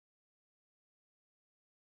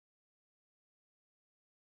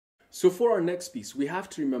So for our next piece, we have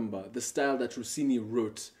to remember the style that Rossini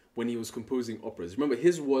wrote when he was composing operas. Remember,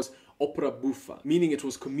 his was opera buffa, meaning it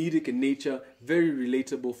was comedic in nature, very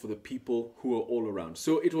relatable for the people who were all around.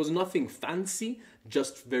 So it was nothing fancy,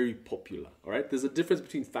 just very popular, all right? There's a difference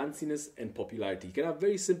between fanciness and popularity. You can have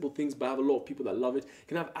very simple things, but have a lot of people that love it. You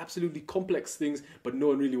can have absolutely complex things, but no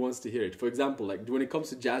one really wants to hear it. For example, like when it comes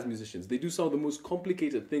to jazz musicians, they do some of the most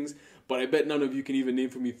complicated things, but I bet none of you can even name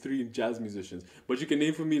for me 3 jazz musicians. But you can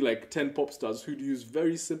name for me like 10 pop stars who use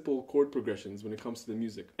very simple chord progressions when it comes to the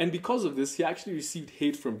music. And because of this, he actually received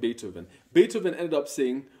hate from Beethoven. Beethoven ended up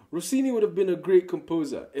saying, Rossini would have been a great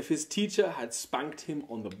composer if his teacher had spanked him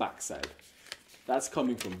on the backside. That's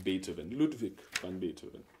coming from Beethoven, Ludwig van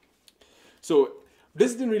Beethoven. So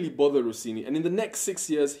this didn't really bother Rossini, and in the next 6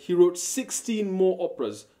 years, he wrote 16 more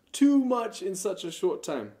operas. Too much in such a short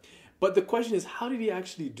time. But the question is, how did he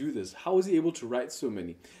actually do this? How was he able to write so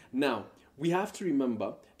many? Now, we have to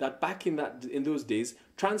remember that back in those days,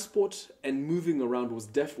 transport and moving around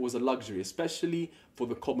was a luxury, especially for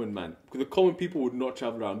the common man. Because the common people would not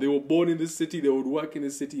travel around. They were born in this city, they would work in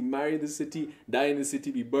this city, marry in this city, die in this city,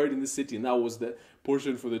 be buried in this city, and that was the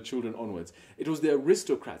portion for the children onwards. It was the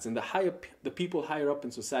aristocrats and the people higher up in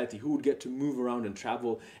society who would get to move around and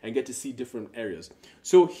travel and get to see different areas.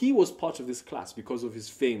 So he was part of this class because of his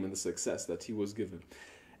fame and the success that he was given.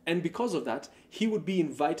 And because of that, he would be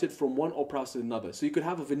invited from one opera house to another. So you could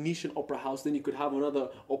have a Venetian opera house, then you could have another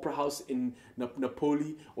opera house in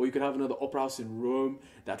Napoli, or you could have another opera house in Rome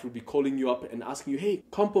that would be calling you up and asking you, hey,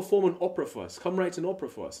 come perform an opera for us, come write an opera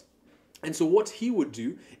for us. And so what he would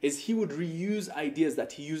do is he would reuse ideas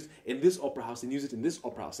that he used in this opera house and use it in this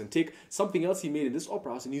opera house, and take something else he made in this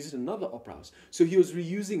opera house and use it in another opera house. So he was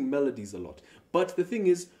reusing melodies a lot. But the thing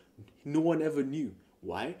is, no one ever knew.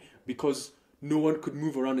 Why? Because no one could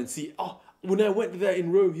move around and see, oh, when I went there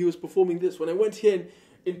in Rome, he was performing this. When I went here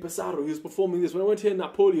in Pesaro, he was performing this. When I went here in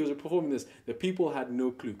Napoli, he was performing this. The people had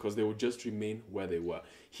no clue because they would just remain where they were.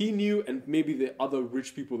 He knew, and maybe the other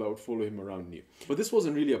rich people that would follow him around knew. But this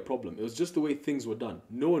wasn't really a problem. It was just the way things were done.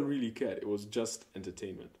 No one really cared. It was just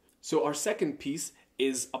entertainment. So our second piece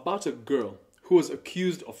is about a girl who was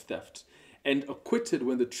accused of theft and acquitted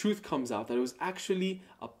when the truth comes out that it was actually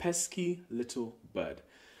a pesky little bird.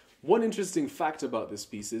 One interesting fact about this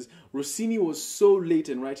piece is Rossini was so late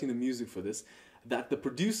in writing the music for this that the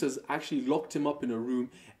producers actually locked him up in a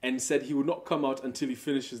room and said he would not come out until he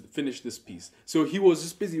finished this piece. So he was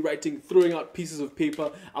just busy writing, throwing out pieces of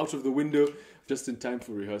paper out of the window just in time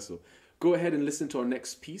for rehearsal. Go ahead and listen to our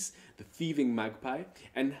next piece, The Thieving Magpie,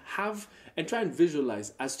 and try and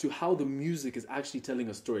visualize as to how the music is actually telling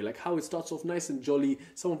a story. Like how it starts off nice and jolly,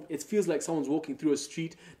 it feels like someone's walking through a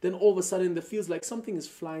street, then all of a sudden it feels like something is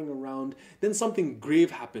flying around, then something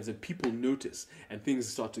grave happens and people notice, and things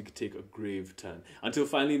start to take a grave turn. Until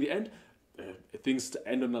finally in the end, things to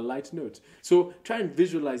end on a light note. So try and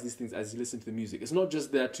visualize these things as you listen to the music. It's not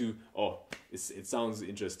just there to, it sounds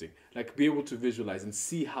interesting. Like be able to visualize and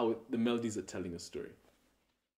see how the melodies are telling a story.